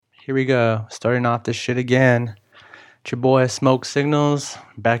Here we go. Starting off this shit again. It's your boy Smoke Signals.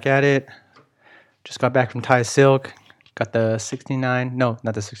 Back at it. Just got back from Thai Silk. Got the 69. No,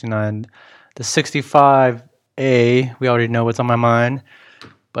 not the 69. The 65A. We already know what's on my mind.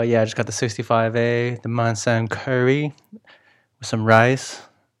 But yeah, I just got the 65A. The Mansang curry with some rice.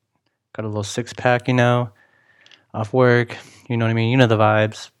 Got a little 6-pack, off work. You know what I mean? You know the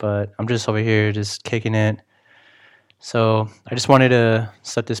vibes. But I'm just over here just kicking it. So I just wanted to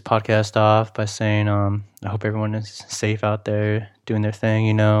set this podcast off by saying I hope everyone is safe out there doing their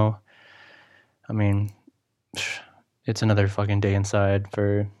thing, I mean, it's another fucking day inside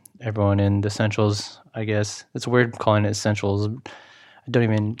for everyone in the essentials, I guess. It's weird calling it essentials.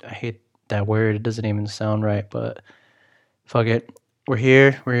 I hate that word. It doesn't even sound right, but fuck it. We're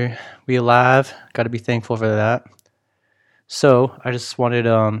here. We alive. Got to be thankful for that. So I just wanted,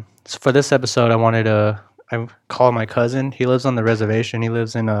 for this episode, I call my cousin. He lives on the reservation. He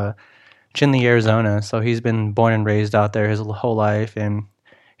lives in Chinle, Arizona. So he's been born and raised out there his whole life, and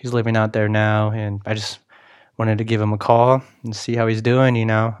he's living out there now. And I just wanted to give him a call and see how he's doing.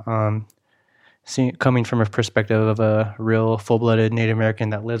 Coming from a perspective of a real full-blooded Native American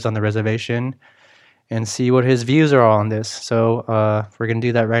that lives on the reservation, and see what his views are on this. So we're gonna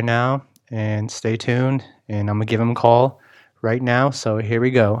do that right now. And stay tuned. And I'm gonna give him a call right now. So here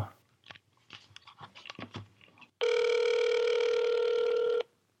we go.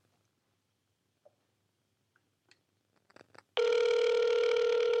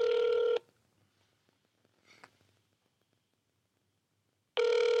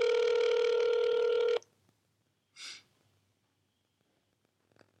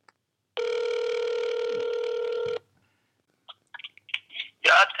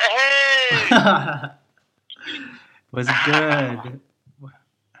 Hey! What's good?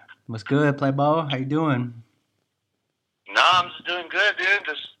 What's good, Playboy? How you doing? No, I'm just doing good, dude.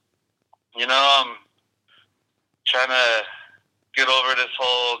 Just, I'm trying to get over this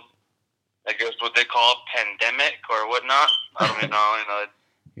whole, I guess, what they call pandemic or whatnot. I don't even know.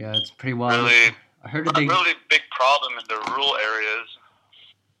 Yeah, it's pretty wild. Really, I heard a really big problem in the rural areas.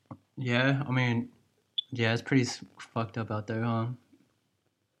 Yeah, it's pretty fucked up out there, huh?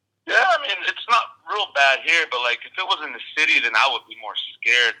 Yeah, it's not real bad here, but, if it was in the city, then I would be more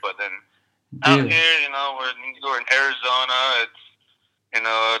scared. But then out here, we're in Arizona. It's, the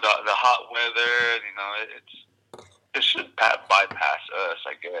hot weather, it should bypass us,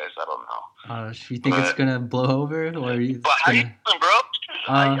 I guess. I don't know. You think it's going to blow over? Or how you doing, bro?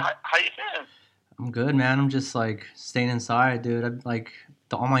 How you feeling? I'm good, man. I'm just, staying inside, dude.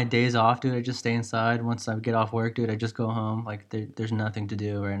 All my days off, dude, I just stay inside. Once I get off work, dude, I just go home. There's nothing to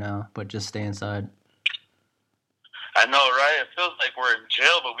do right now but just stay inside. I know, right? It feels like we're in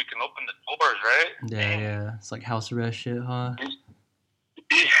jail, but we can open the doors, right? Yeah. It's like house arrest shit, huh?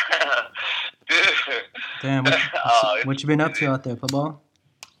 Yeah, dude. Damn, what you been up to out there, football?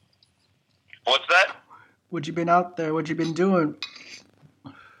 What's that? What you been out there? What you been doing?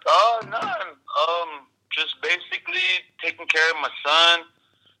 None. Just basically taking care of my son,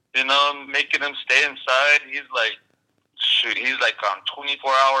 making him stay inside. He's on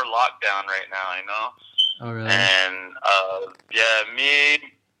 24-hour lockdown right now, Oh, really? And, me,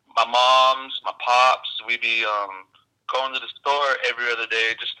 my moms, my pops, we be, going to the store every other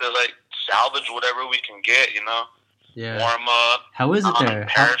day just to, salvage whatever we can get, Yeah. Warm up. How is it there?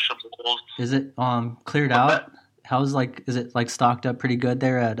 Perishables. Is it, cleared out? Is it, stocked up pretty good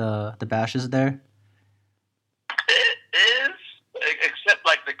there at, the Bashes there? It is, except,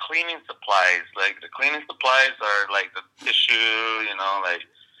 the cleaning supplies. The cleaning supplies are, the tissue,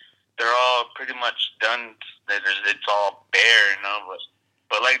 they're all pretty much done. It's all bare,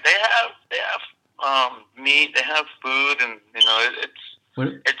 but they have meat, they have food, and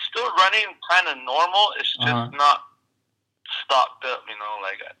it's still running kind of normal. It's just not stocked up,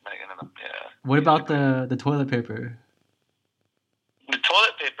 yeah. What about the toilet paper? The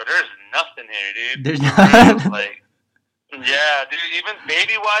toilet paper, there's nothing here, dude. There's nothing. Yeah, dude. Even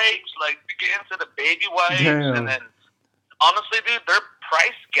baby wipes, we get into the baby wipes, Damn. And then honestly, dude, they're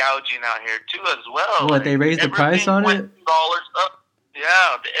price gouging out here too as well. What, they raised the price on it? Dollars up.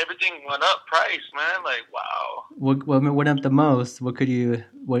 Yeah, everything went up price, man. Wow. What went up the most? What did you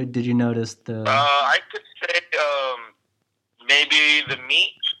notice? I could say maybe the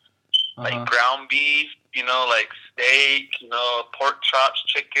meat, ground beef, steak, pork chops,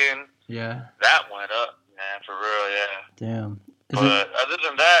 chicken. Yeah. That went up, man, for real, yeah. Damn. But other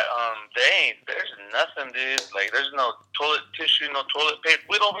than that, there's nothing, dude. There's no toilet tissue, no toilet paper.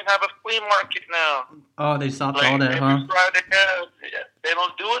 We don't even have a flea market now. Oh, they stopped all that, huh? Friday, they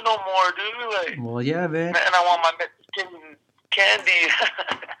don't do it no more, dude. Well, yeah, man. Man, I want my Mexican candy.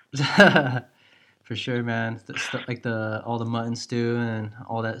 For sure, man. Like all the mutton stew and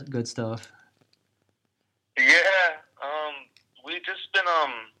all that good stuff. Yeah. We just been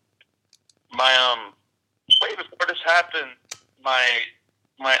my way before this happened,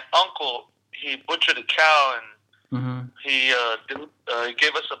 my uncle, he butchered a cow and Mm-hmm. he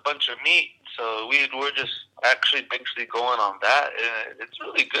gave us a bunch of meat. So we're just actually basically going on that. And it's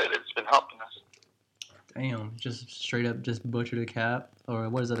really good. It's been helping us. Damn, just straight up just butchered a cat, or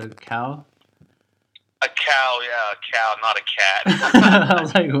what is it, a cow? A cow, yeah, a cow, not a cat. I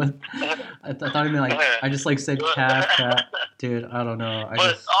was like, what? I thought you meant like I just like said cat. Dude, I don't know.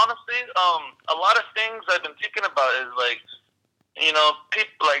 But honestly, a lot of things I've been thinking about is like, you know,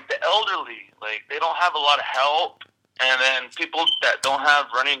 people like the elderly, like they don't have a lot of help, and then people that don't have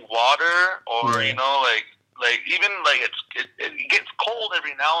running water, or you know, like even like it gets cold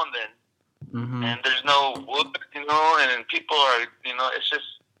every now and then, and there's no wood, you know, and people are, you know, it's just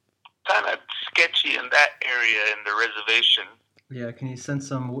kind of sketchy in that area in the reservation. Yeah, can you sense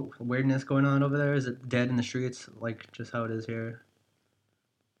some weirdness going on over there? Is it dead in the streets, like just how it is here?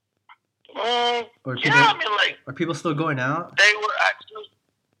 Or people, yeah, I mean, like, are people still going out? They were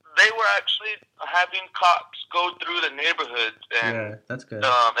actually having cops go through the neighborhoods and that's good.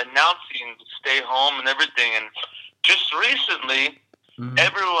 Announcing to stay home and everything. And just recently,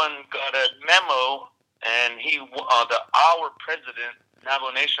 everyone got a memo, and our president,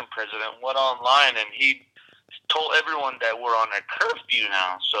 Navajo Nation president, went online and he told everyone that we're on a curfew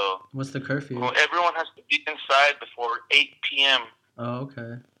now. So what's the curfew? Everyone has to be inside before 8 p.m. Oh,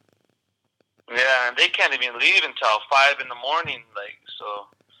 okay. Yeah, and they can't even leave until 5 in the morning. Like, so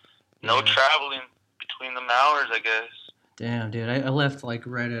no traveling between them hours, I guess. Damn, dude, I left like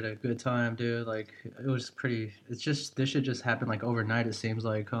right at a good time, dude. Like, it was pretty. It's just this should just happen like overnight. It seems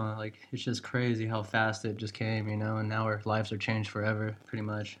like, huh? Like, it's just crazy how fast it just came, you know. And now our lives are changed forever, pretty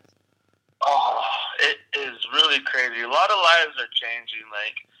much. Oh, it is really crazy. A lot of lives are changing.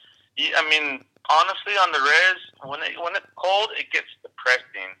 Like, I mean, honestly, on the res, when it's cold, it gets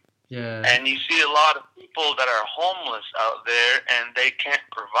depressing. Yeah. And you see a lot of people that are homeless out there, and they can't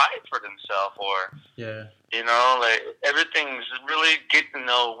provide for themselves, or you know, like everything's really getting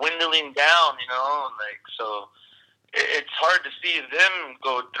dwindling down. You know, like so, it's hard to see them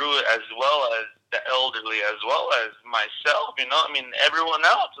go through it as well as the elderly, as well as myself. You know, I mean, everyone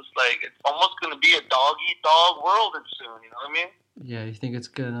else. It's like it's almost going to be a dog-eat-dog world soon. You know what I mean? Yeah. You think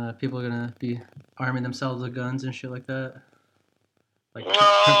people are gonna be arming themselves with guns and shit like that? Like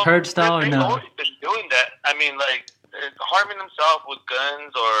purge style or no? They've already been doing that. I mean, like harming themselves with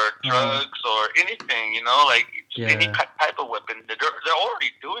guns or drugs or anything, you know, like any type of weapon. They're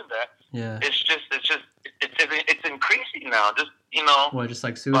already doing that. Yeah. It's increasing now. Just you know. What? Just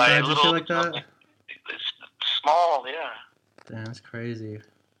like suicides and shit like that? It's small, yeah. Damn, that's crazy.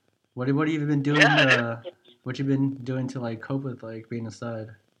 What have you been doing? What you been doing to like cope with like being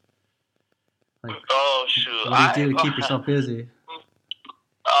inside? Like, oh shoot! What do you do to keep yourself busy?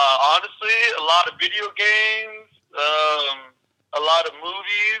 Honestly, a lot of video games, a lot of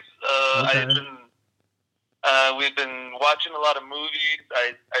movies. We've been watching a lot of movies.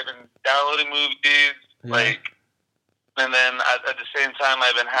 I've been downloading movies, and then at the same time,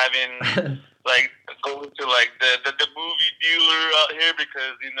 I've been having going to the movie dealer out here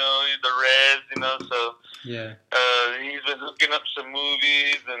because you know the res, you know. So he's been hooking up some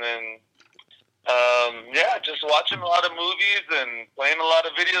movies, and then. Just watching a lot of movies and playing a lot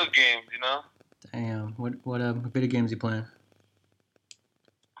of video games, you know. Damn, what video games you playing?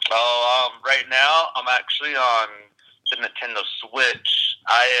 Oh, right now I'm actually on the Nintendo Switch.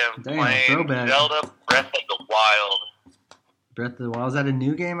 I am playing Zelda Breath of the Wild. Breath of the Wild, is that a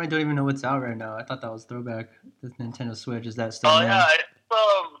new game? I don't even know what's out right now. I thought that was throwback. The Nintendo Switch, is that still? Oh yeah, I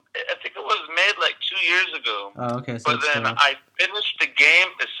think it was made like 2 years ago. Oh, okay. So but then I finished the game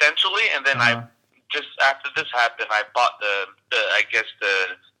essentially, and then just after this happened, I bought the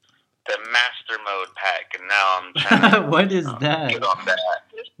master mode pack, and now I'm trying to what is that? Get on that.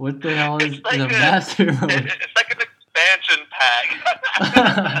 What the hell is the master mode? It's like an expansion pack.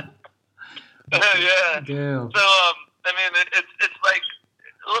 Yeah. Damn. So I mean, it's like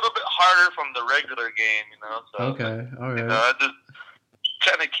a little bit harder from the regular game, you know. So okay, all right. You know, I just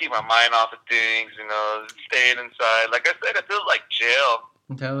trying to keep my mind off of things, you know, staying inside. Like I said, it feels like jail.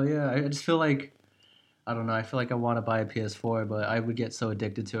 Hell yeah! I just feel like. I don't know. I feel like I want to buy a PS4, but I would get so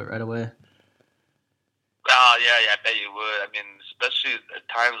addicted to it right away. Oh, yeah, I bet you would. I mean, especially at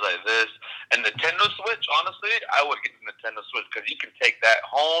times like this. And Nintendo Switch, honestly, I would get the Nintendo Switch because you can take that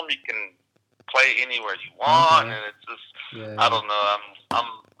home. You can play anywhere you want, and it's just, I don't know.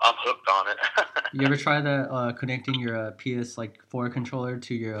 I'm hooked on it. You ever try that connecting your PS like 4 controller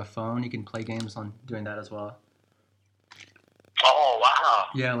to your phone? You can play games on doing that as well. Oh wow!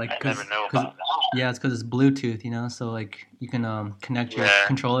 Yeah, like I never know cause about that. yeah, it's because it's Bluetooth, you know. So like you can connect your Yeah,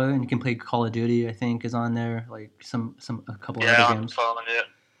 controller and you can play Call of Duty. I think is on there. Like a couple other yeah, on the games. phone. Yeah.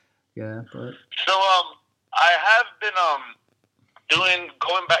 Yeah, but So I have been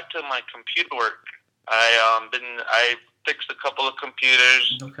going back to my computer work. I fixed a couple of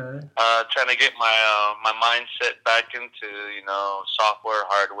computers. okay. Trying to get my mindset back into software,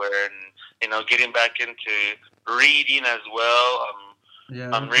 hardware, and getting back into reading as well.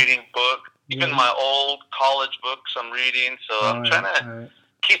 Yeah. I'm reading books, even Yeah. my old college books. I'm reading, so I'm trying to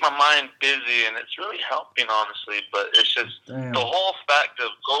keep my mind busy, and it's really helping, honestly. But it's just Damn. the whole fact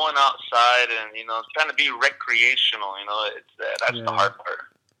of going outside and trying to be recreational. That's Yeah. the hard part.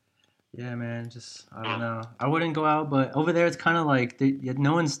 Yeah, man. Just I don't know. I wouldn't go out, but over there it's kind of like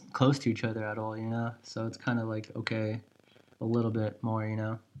no one's close to each other at all, you know. So it's kind of like okay, a little bit more, you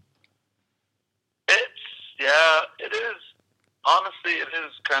know. It is. Honestly, it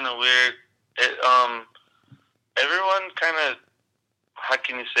is kind of weird. Everyone kind of, how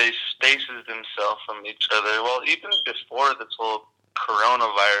can you say, spaces themselves from each other. Well, even before this whole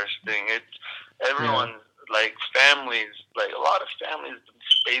coronavirus thing, everyone, like families, like a lot of families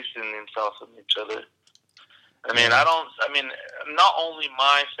spacing themselves from each other. I mean, not only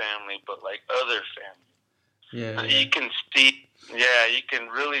my family, but like other families. Yeah. You can see, you can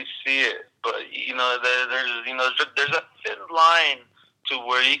really see it. But there's a thin line to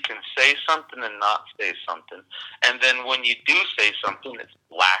where you can say something and not say something, and then when you do say something, it's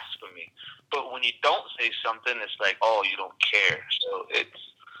blasphemy. But when you don't say something, it's like, oh, you don't care. So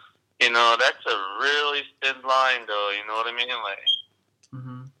it's that's a really thin line, though. You know what I mean? Like,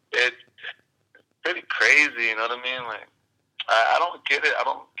 it's pretty crazy. You know what I mean? Like, I don't get it. I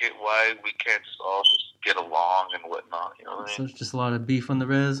don't get why we can't just all just get along and whatnot. You know what I mean? So it's just a lot of beef on the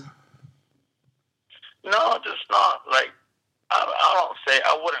res. No, just not like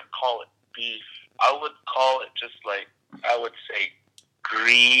I wouldn't call it beef. I would call it just like I would say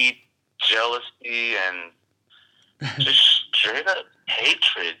greed, jealousy, and just straight up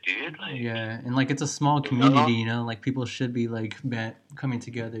hatred, dude. Like, yeah, and like it's a small community, you know. Like people should be like coming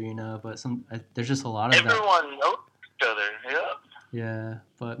together, you know. But there's just a lot of everyone knows each other. Yeah. Yeah,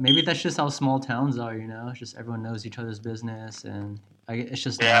 but maybe that's just how small towns are, you know. It's just everyone knows each other's business, and it's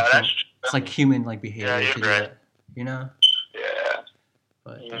just natural. It's like human like behavior to do that, you know. Yeah.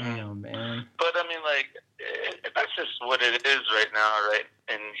 But damn, man. But I mean, like, that's just what it is right now, right?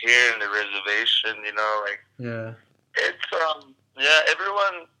 And here in the reservation, you know, like, yeah, it's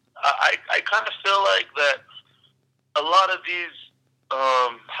everyone. I kind of feel like that a lot of these,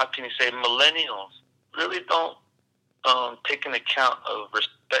 how can you say, millennials really don't take an account of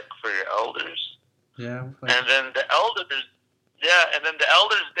respect for your elders. Yeah. And then the elders,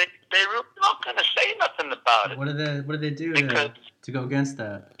 they really not gonna say nothing about it. What do they do to go against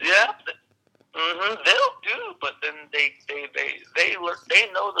that? Yeah, they'll do, but then they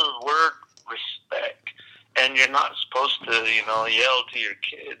know the word respect, and you're not supposed to yell to your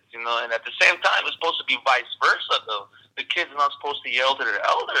kids, and at the same time it's supposed to be vice versa though. The kids are not supposed to yell to their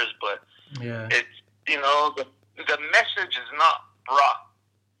elders, but it's the message is not brought.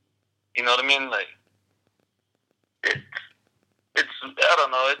 You know what I mean? Like it's I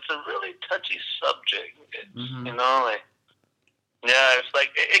don't know. It's a really touchy subject. It's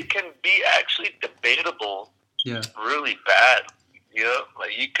like it can be actually debatable. Yeah. Really bad.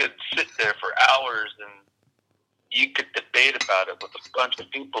 Like you could sit there for hours and you could debate about it with a bunch of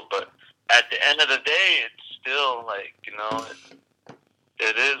people, but at the end of the day, it's still like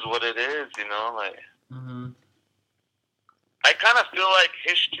it is what it is. Like. I kind of feel like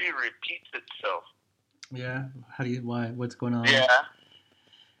history repeats itself. Yeah? Why? What's going on? Yeah.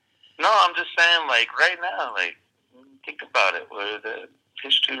 No, I'm just saying, like, right now, like, think about it, where the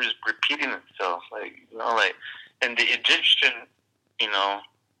history is repeating itself. Like, like, and the Egyptian, in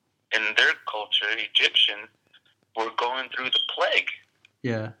their culture, Egyptian, were going through the plague.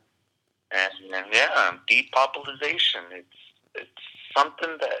 Yeah. And depopulation. It's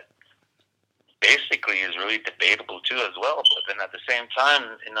something that basically is really debatable too as well, but then at the same time,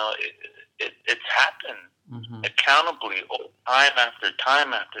 it's happened accountably time after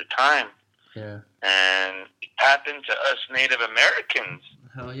time after time. Yeah. And it happened to us Native Americans.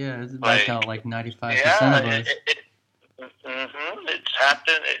 Hell yeah, it's wiped out like 95% of us. It's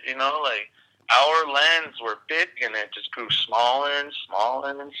happened, like our lands were big and it just grew smaller and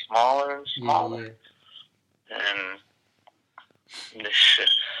smaller and smaller and smaller. Yeah. And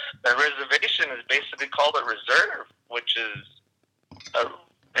the reservation is basically called a reserve, which is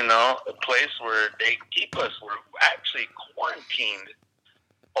a place where they keep us. We're actually quarantined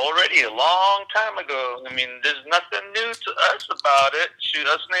already a long time ago. I mean, there's nothing new to us about it. Shoot,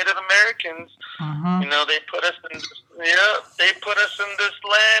 us Native Americans, they put us in. They put us in this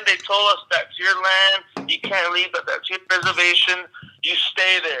land. They told us that's your land. You can't leave. That's your reservation. You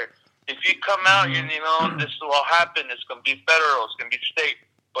stay there. If you come out, this will happen. It's gonna be federal. It's gonna be state.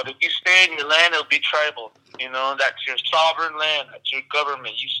 But if you stay in your land, it'll be tribal. That's your sovereign land. That's your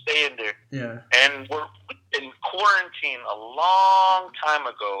government. You stay in there. Yeah. And we're in quarantine a long time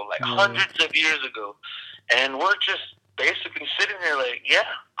ago, like hundreds of years ago. And we're just basically sitting there like, yeah,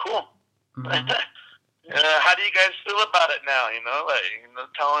 cool. How do you guys feel about it now?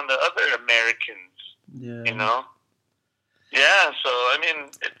 Telling the other Americans, Yeah, so, I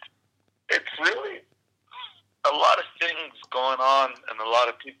mean, it's really a lot of things going on in a lot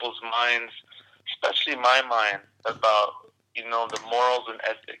of people's minds, especially my mind, about, the morals and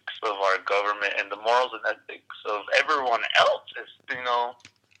ethics of our government and the morals and ethics of everyone else is,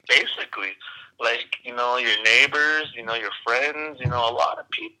 basically, like, your neighbors, your friends, a lot of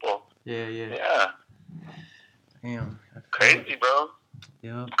people. Yeah. Damn. Crazy, bro.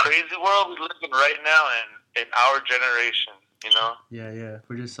 Yeah. Crazy world we live in right now in our generation, Yeah.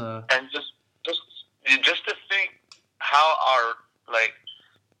 We're just and just to think how our, like,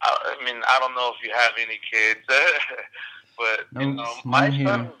 I don't know if you have any kids, but my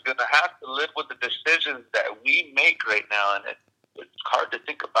son's gonna have to live with the decisions that we make right now, and it's hard to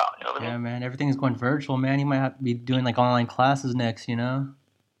think about. You know what I mean? Man, everything's going virtual, man. You might have to be doing like online classes next,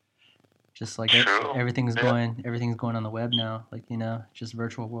 Just like everything's going on the web now, like just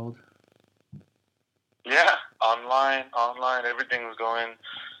virtual world. Yeah, online, everything's going.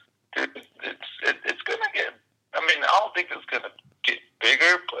 Dude, it's gonna get. I mean, I don't think it's gonna get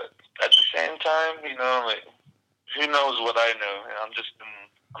bigger, but at the same time, like, who knows what I know? I'm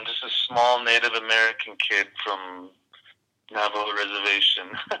just a small Native American kid from Navajo Reservation.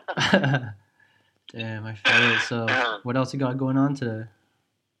 Damn, my favorite. So, what else you got going on today?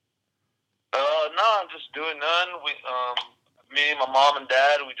 No, I'm just doing none. Me, my mom, and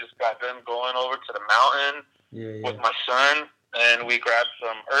dad, we just got done going over to the mountain with my son, and we grabbed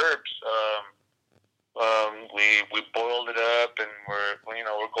some herbs. We boiled it up, and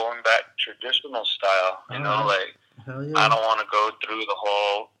we're going back traditional style. Like, hell yeah. I don't want to go through the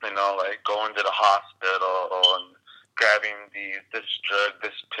whole, like going to the hospital and grabbing this drug,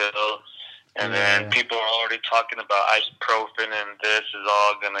 this pill. And then people are already talking about ibuprofen, and this is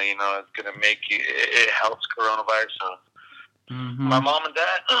all gonna, it's gonna make you. It helps coronavirus. So my mom and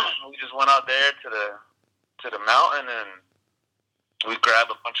dad, we just went out there to the mountain, and we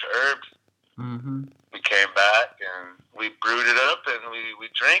grabbed a bunch of herbs. We came back and we brewed it up, and we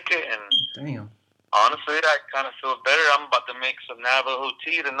drank it. And damn, honestly, I kind of feel better. I'm about to make some Navajo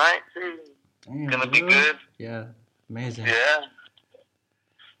tea tonight too. Damn, it's gonna be good. Yeah, amazing. Yeah.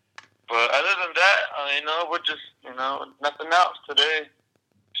 But other than that, we're just, nothing else today.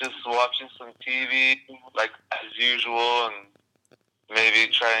 Just watching some TV, like as usual, and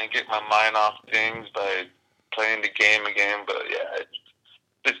maybe try and get my mind off things by playing the game again. But yeah,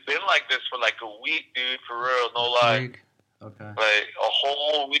 it's been like this for like a week, dude, for real, no lie. Okay. Like a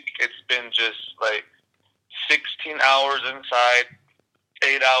whole week, it's been just like 16 hours inside,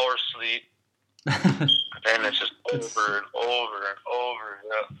 8 hours sleep. And it's just over and over and over.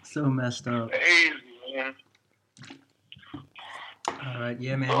 Yeah. So messed up. Crazy, man. All right,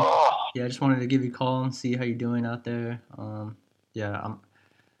 yeah, man. Oh. Yeah, I just wanted to give you a call and see how you're doing out there. I'm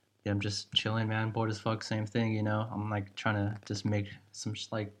just chilling, man. Bored as fuck. Same thing, I'm like trying to just make some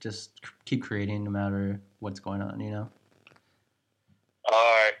just keep creating no matter what's going on,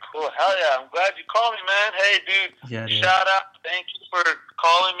 All right, cool. Hell yeah. I'm glad you called me, man. Hey, dude. Yeah, shout out. Thank you for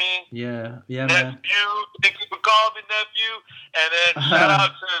calling me. Yeah, nephew, man. Thank you for calling me, nephew. And then shout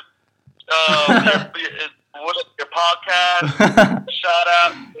out to your podcast. Shout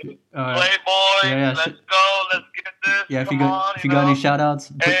out to Playboy. Yeah. Let's go. Let's get this. Yeah, if you got any shout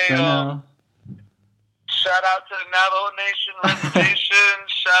outs, hey, shout out to the Navajo Nation Reservation.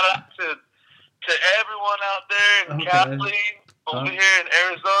 Shout out to everyone out there in Kathleen. Over here in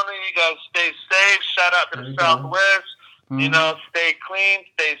Arizona, you guys stay safe. Shout out to the Southwest. Stay clean,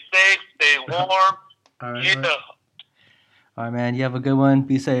 stay safe, stay warm. All right, man. You have a good one.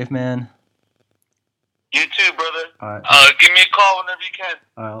 Be safe, man. You too, brother. All right. Give me a call whenever you can.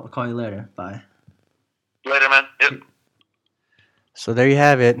 All right, I'll call you later. Bye. Later, man. Yep. So there you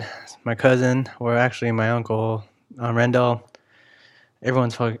have it. My cousin, or actually my uncle, Rendell.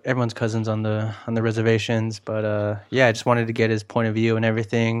 Everyone's cousins on the reservations, but I just wanted to get his point of view and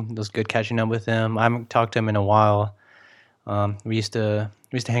everything. It was good catching up with him. I haven't talked to him in a while. We used to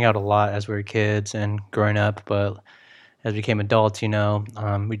hang out a lot as we were kids and growing up, but as we became adults,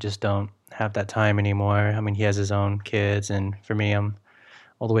 we just don't have that time anymore. I mean, he has his own kids, and for me, I'm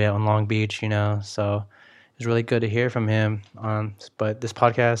all the way out in Long Beach, so it was really good to hear from him. But this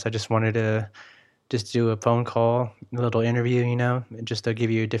podcast, I just wanted to just do a phone call, a little interview, just to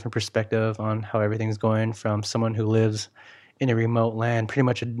give you a different perspective on how everything's going from someone who lives in a remote land, pretty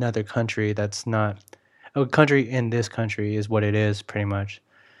much another country that's not a country in this country is what it is, pretty much.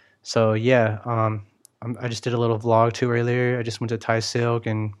 So yeah, I just did a little vlog too earlier. I just went to Thai Silk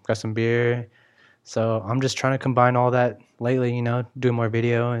and got some beer. So I'm just trying to combine all that lately, doing more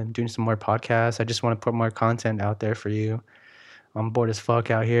video and doing some more podcasts. I just want to put more content out there for you. I'm bored as fuck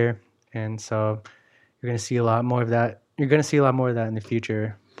out here, and so you're gonna see a lot more of that. You're gonna see a lot more of that in the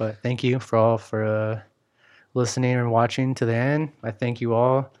future. But thank you for listening and watching to the end. I thank you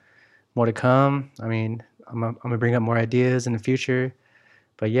all. More to come. I mean, I'm gonna bring up more ideas in the future.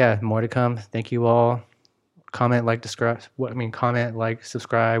 But yeah, more to come. Thank you all. Comment, like, subscribe. Comment, like,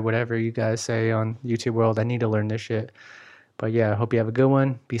 subscribe, whatever you guys say on YouTube world. I need to learn this shit. But yeah, I hope you have a good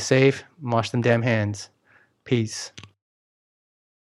one. Be safe. Wash them damn hands. Peace.